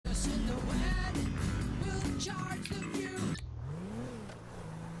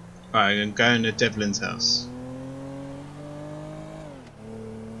Right, I'm going to Devlin's house.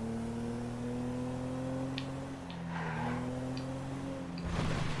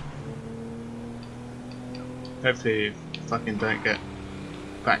 Hopefully, fucking don't get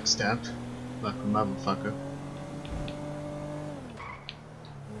backstabbed like a motherfucker.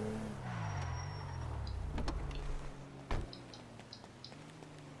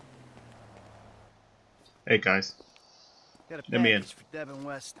 Hey guys, Got a let me in. package for Devin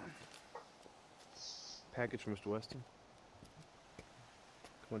Weston. Package for Mr. Weston.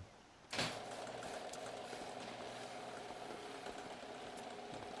 Come on.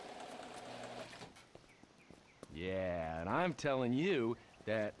 Yeah, and I'm telling you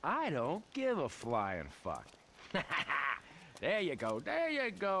that I don't give a flying fuck. There you go, there you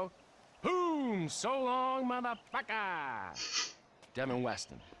go. Boom! So long, motherfucker! Devin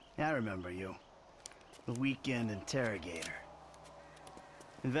Weston. I remember you. The weekend interrogator.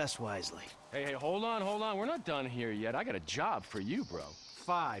 Invest wisely. Hey, hold on. We're not done here yet. I got a job for you, bro.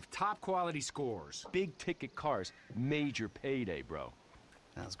 5 top quality scores. Big ticket cars. Major payday, bro.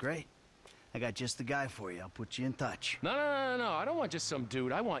 Sounds great. I got just the guy for you. I'll put you in touch. No. I don't want just some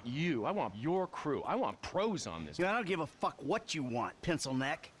dude. I want you. I want your crew. I want pros on this. You know, I don't give a fuck what you want, pencil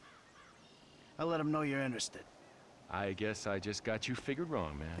neck. I'll let them know you're interested. I guess I just got you figured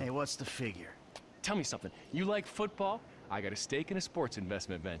wrong, man. Hey, what's the figure? Tell me something. You like football? I got a stake in a sports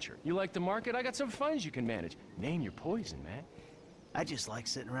investment venture. You like the market? I got some funds you can manage. Name your poison, man. I just like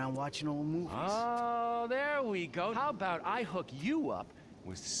sitting around watching old movies. Oh, there we go. How about I hook you up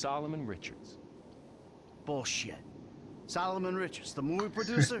with Solomon Richards? Bullshit. Solomon Richards, the movie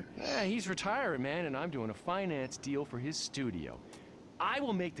producer? Yeah, he's retiring, man, and I'm doing a finance deal for his studio. I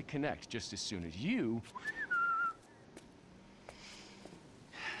will make the connect just as soon as you...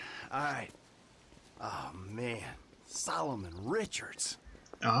 All right. Oh, man. Solomon Richards.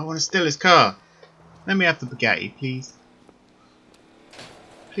 Oh, I want to steal his car. Let me have the Bugatti, please.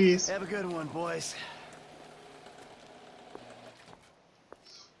 Please. Have a good one, boys.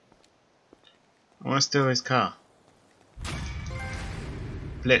 I want to steal his car.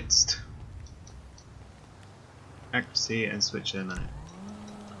 Blitzed. Accuracy and switch lane.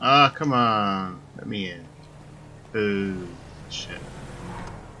 Ah, come on. Let me in. Ooh, shit.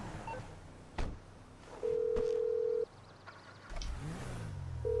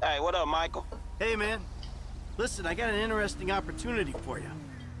 Hey, what up, Michael? Hey, man. Listen, I got an interesting opportunity for you.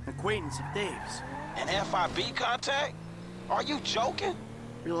 Acquaintance of Dave's. An FIB contact? Are you joking?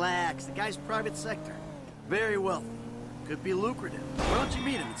 Relax. The guy's private sector. Very wealthy. Could be lucrative. Why don't you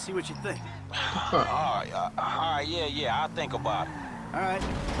meet him and see what you think? Alright, yeah, I'll think about it. All right.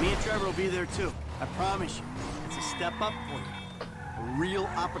 Me and Trevor will be there, too. I promise you. It's a step up for you. A real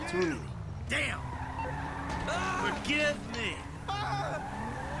opportunity. Damn! Forgive me!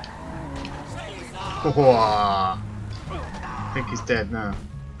 I think he's dead now.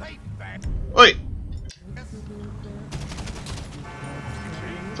 Oi!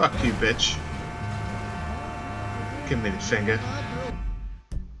 Fuck you, bitch. Give me the finger.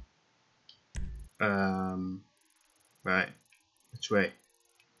 Right. Which way?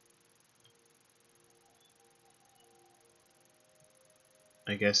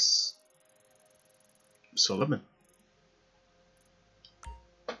 I guess Solomon.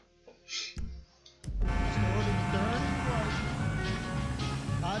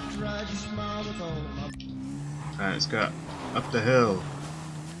 Alright, let's go up the hill.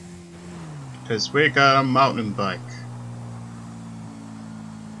 Because we got a mountain bike.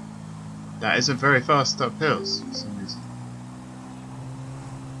 That isn't very fast up hills for some reason.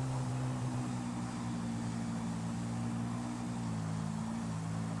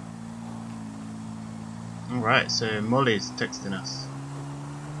 Alright, so Molly's texting us.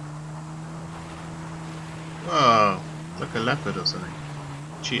 Whoa, like a leopard or something.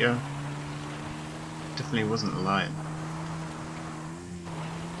 Cheetah. Definitely wasn't a lion.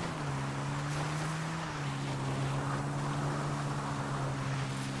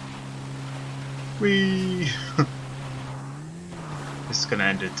 Whee! This is gonna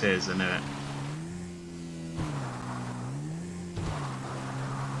end in tears, I know it.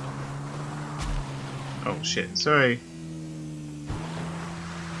 Oh shit, sorry.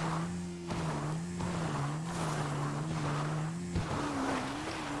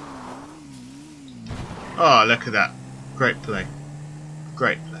 Oh, look at that. Great play.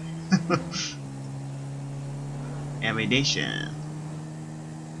 Great play. Ammunition.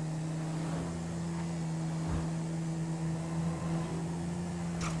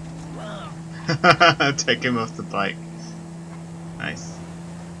 Take him off the bike. Nice.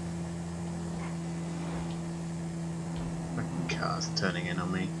 Fucking cars turning in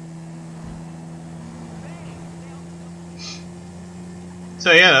on me.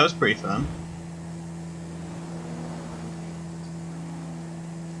 So yeah, that was pretty fun.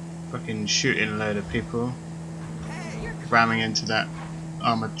 Fucking shooting a load of people, ramming into that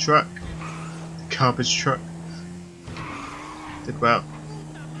armored truck, the garbage truck. Did well.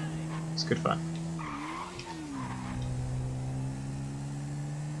 It's good fun.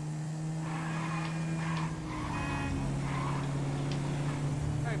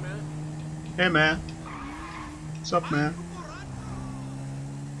 Hey, man. Hey man, what's up, man?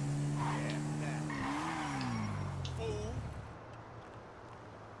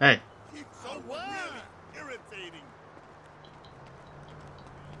 Hey,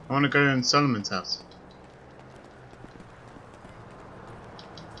 I want to go in Solomon's house.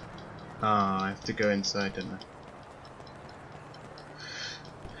 Ah, I have to go inside, don't I?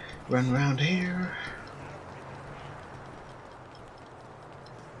 Run around here.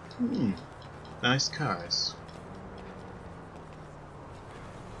 Nice cars.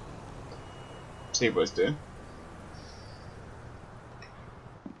 See what it's doing.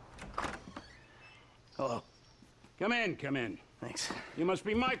 Hello. Come in, come in. Thanks. You must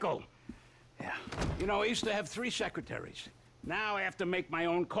be Michael. Yeah. You know, I used to have 3 secretaries. Now I have to make my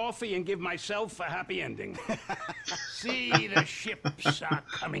own coffee and give myself a happy ending. See, the ships are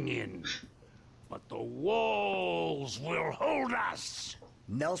coming in, but the walls will hold us.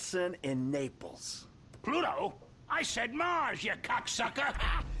 Nelson in Naples. Pluto? I said Mars, you cocksucker!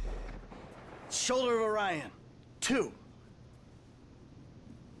 Shoulder of Orion. 2.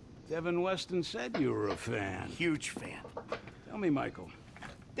 Devin Weston said you were a fan. Huge fan. Tell me, Michael,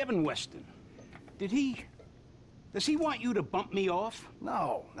 Devin Weston, does he want you to bump me off?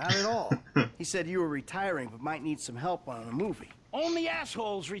 No, not at all. He said you were retiring but might need some help on a movie. Only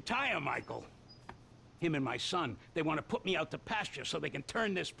assholes retire, Michael. Him and my son, they want to put me out to pasture so they can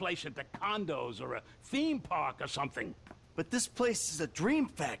turn this place into condos or a theme park or something. But this place is a dream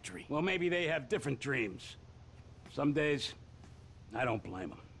factory. Well, maybe they have different dreams. Some days, I don't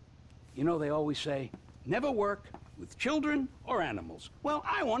blame them. You know, they always say, never work with children or animals. Well,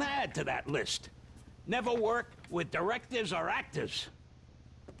 I want to add to that list. Never work with directors or actors.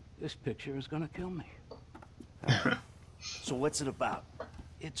 This picture is gonna kill me. So what's it about?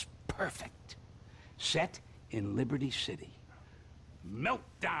 It's perfect. Set in Liberty City.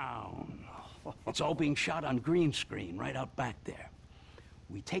 Meltdown. It's all being shot on green screen right out back there.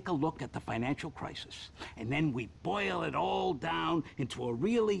 We take a look at the financial crisis, and then we boil it all down into a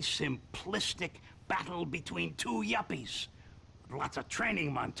really simplistic battle between 2 yuppies. With lots of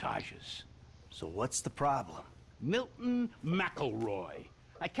training montages. So what's the problem? Milton McElroy.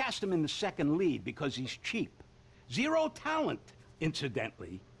 I cast him in the second lead because he's cheap. 0 talent,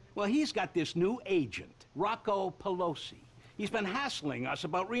 incidentally. Well, he's got this new agent, Rocco Pelosi. He's been hassling us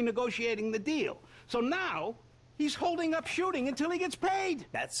about renegotiating the deal. So now, he's holding up shooting until he gets paid.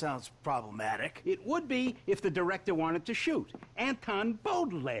 That sounds problematic. It would be if the director wanted to shoot. Anton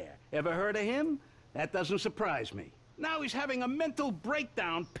Baudelaire. Ever heard of him? That doesn't surprise me. Now he's having a mental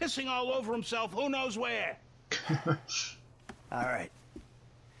breakdown, pissing all over himself who knows where. All right.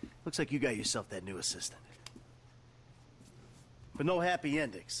 Looks like you got yourself that new assistant. But no happy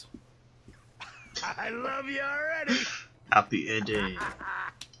endings. I love you already. Happy ending.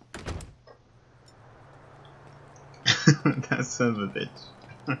 That son of a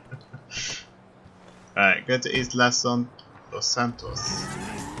bitch. Alright, go to Isla Los Santos.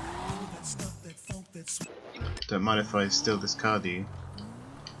 Don't mind if I steal this car, do you?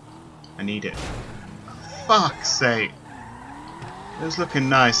 I need it. Fuck's sake! It was looking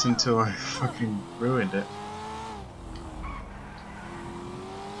nice until I fucking ruined it.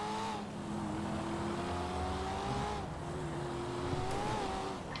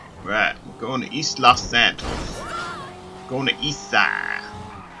 Right, we're going to East Los Santos. Going to East Side.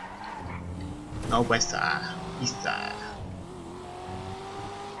 No, West Side. East Side.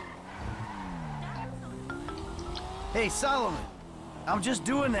 Hey, Solomon. I'm just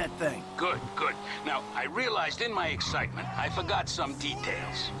doing that thing. Good, good. Now, I realized in my excitement, I forgot some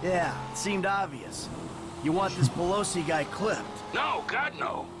details. Yeah, it seemed obvious. You want this Pelosi guy clipped. No, God,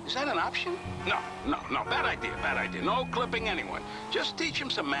 no. Is that an option? No, bad idea, bad idea. No clipping anyone. Just teach him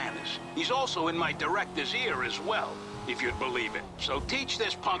some manners. He's also in my director's ear as well, if you'd believe it. So teach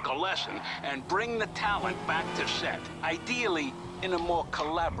this punk a lesson and bring the talent back to set. Ideally, in a more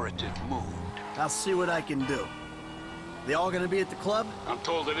collaborative mood. I'll see what I can do. They all gonna be at the club? I'm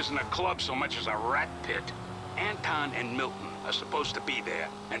told it isn't a club so much as a rat pit. Anton and Milton are supposed to be there,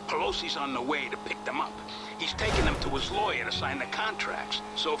 and Pelosi's on the way to pick them up. He's taking them to his lawyer to sign the contracts.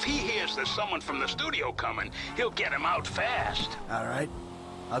 So if he hears there's someone from the studio coming, he'll get him out fast. All right.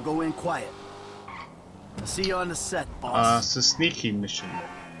 I'll go in quiet. I'll see you on the set, boss. It's a sneaky mission.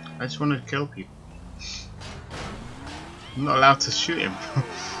 I just wanted to kill people. I'm not allowed to shoot him.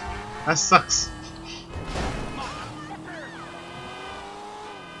 That sucks.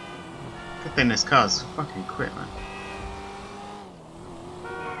 Good thing this car's fucking quick, man.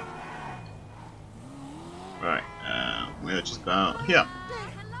 Right, we'll just go out here.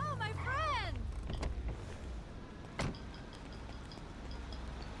 Hello, my friend.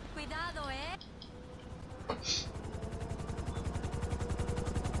 Cuidado, eh.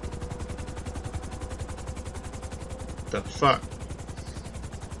 The fuck?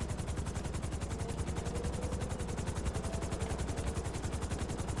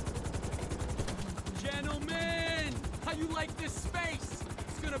 Gentlemen, how you like this space?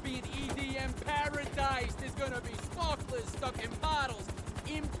 It's gonna be an EDM paradise. There's gonna be sparklers stuck in bottles,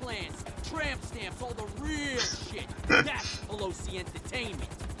 implants, tramp stamps, all the real shit. That's Pelosi Entertainment.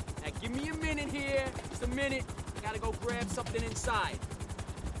 Now give me a minute here, just a minute. I gotta go grab something inside.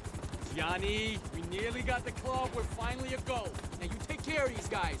 Johnny, we nearly got the club. We're finally a go. Now you take care of these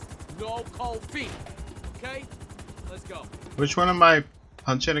guys. No cold feet. Okay? Let's go. Which one am I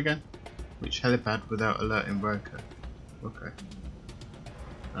punching again? Which helipad without alerting broker? Okay.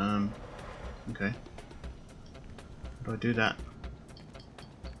 Okay. How do I do that?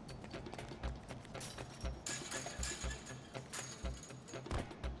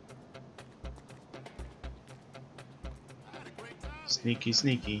 Sneaky,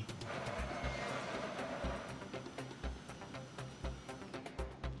 sneaky.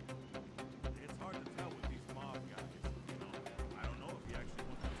 It's hard to tell with these mob guys, you know. I don't know if he actually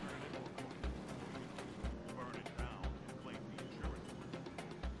wants to turn it into a court. Burn it down and claim the insurance.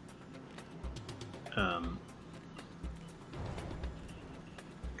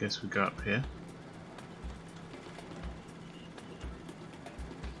 Guess we go up here.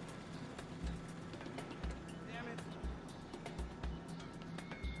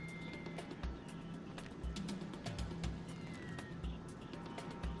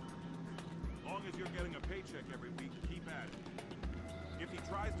 Long as you're getting a paycheck every week, keep at it. If he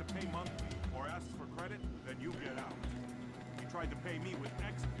tries to pay monthly or asks for credit, then you get out. He tried to pay me with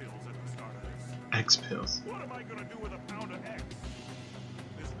X pills at the start of this. X pills. What am I gonna do with a pound of X?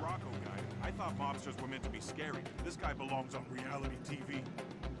 This Rocco guy, I thought mobsters were meant to be scary. This guy belongs on reality TV.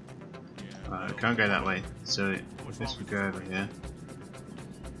 Yeah, I can't go that way, so I guess we go over here.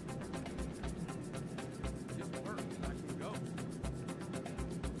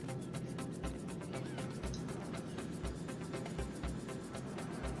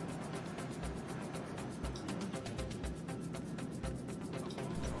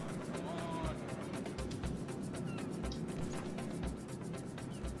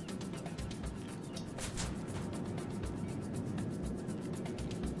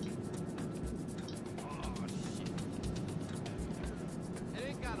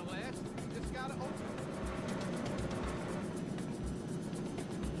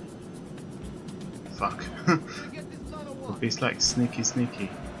 Fuck. Well, he's like sneaky,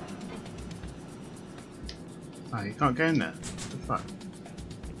 sneaky. Oh, you can't go in there. What the fuck?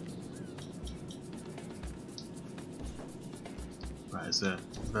 Right, there's a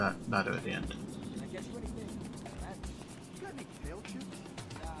ladder at the end.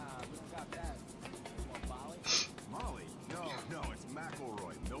 Molly? No, it's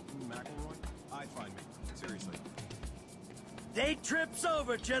McElroy. Milton McElroy? I find me. Seriously. Day trip's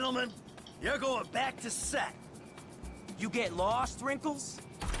over, gentlemen. You're going back to set. You get lost, Wrinkles?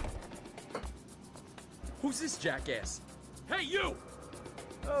 Who's this jackass? Hey, you!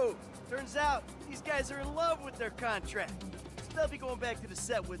 Oh, turns out these guys are in love with their contract. So they'll be going back to the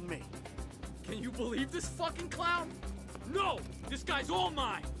set with me. Can you believe this fucking clown? No! This guy's all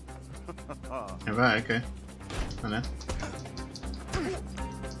mine! Alright, okay. I know.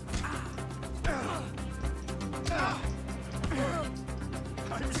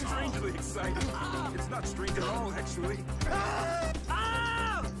 I'm strangely excited. It's not strange at all, actually.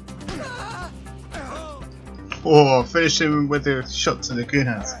 Oh, finish him with a shot to the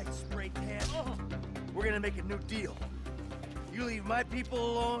goonhouse. Alright, spray can. We're gonna make a new deal. You leave my people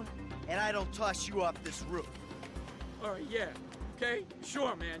alone, and I don't toss you off this roof. Alright, yeah. Okay?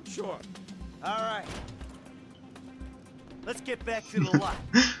 Sure, man, sure. Alright. Let's get back to the lot.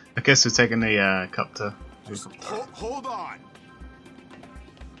 I guess we're taking the copter. Hold on.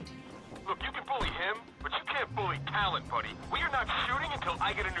 Look, you can bully him, but you can't bully talent, buddy. We are not shooting until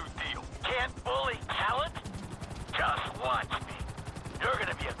I get a new deal. Can't bully talent? Just watch me. You're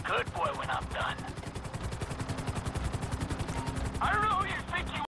gonna be a good boy when I'm done. I don't know who you think you